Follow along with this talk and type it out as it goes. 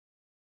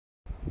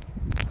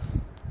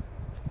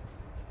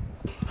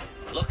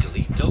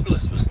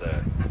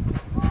there.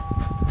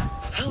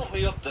 "Help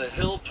me up the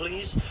hill,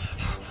 please,"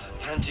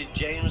 panted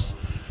James.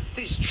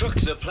 "These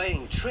trucks are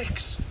playing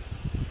tricks."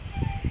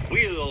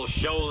 "We'll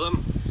show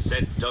them,"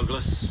 said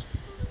Douglas.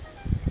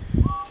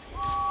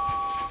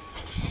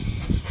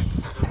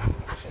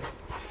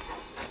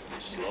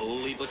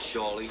 Slowly but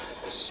surely,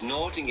 the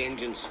snorting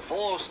engines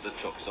forced the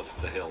trucks up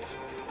the hill.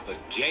 But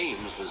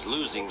James was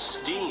losing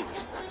steam.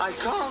 "I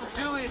can't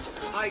do it!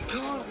 I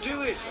can't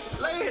do it!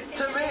 Lay it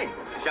to me!"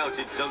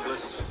 shouted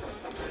Douglas.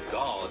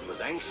 God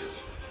was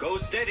anxious. "Go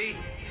steady!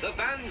 The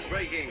van's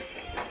breaking!"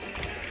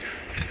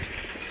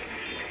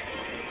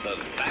 The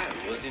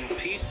van was in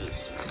pieces.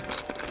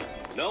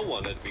 No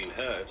one had been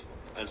hurt,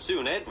 and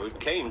soon Edward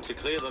came to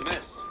clear the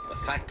mess. The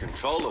Fat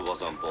Controller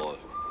was on board.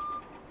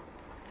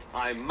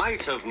 "I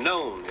might have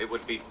known it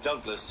would be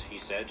Douglas," he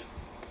said.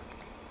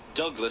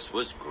 "Douglas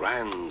was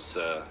grand,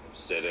 sir,"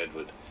 said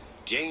Edward.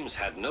 "James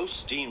had no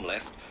steam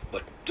left,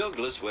 but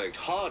Douglas worked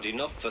hard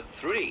enough for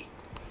 3.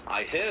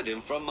 I heard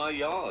him from my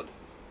yard."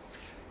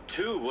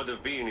 "2 would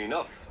have been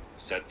enough,"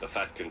 said the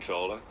Fat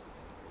Controller.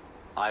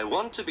 "I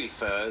want to be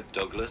fair,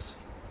 Douglas,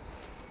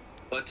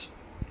 but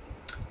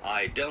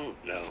I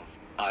don't know.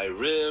 I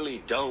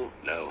really don't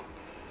know."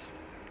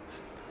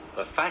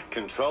 The Fat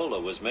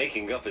Controller was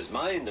making up his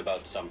mind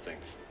about something,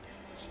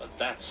 but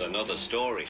that's another story.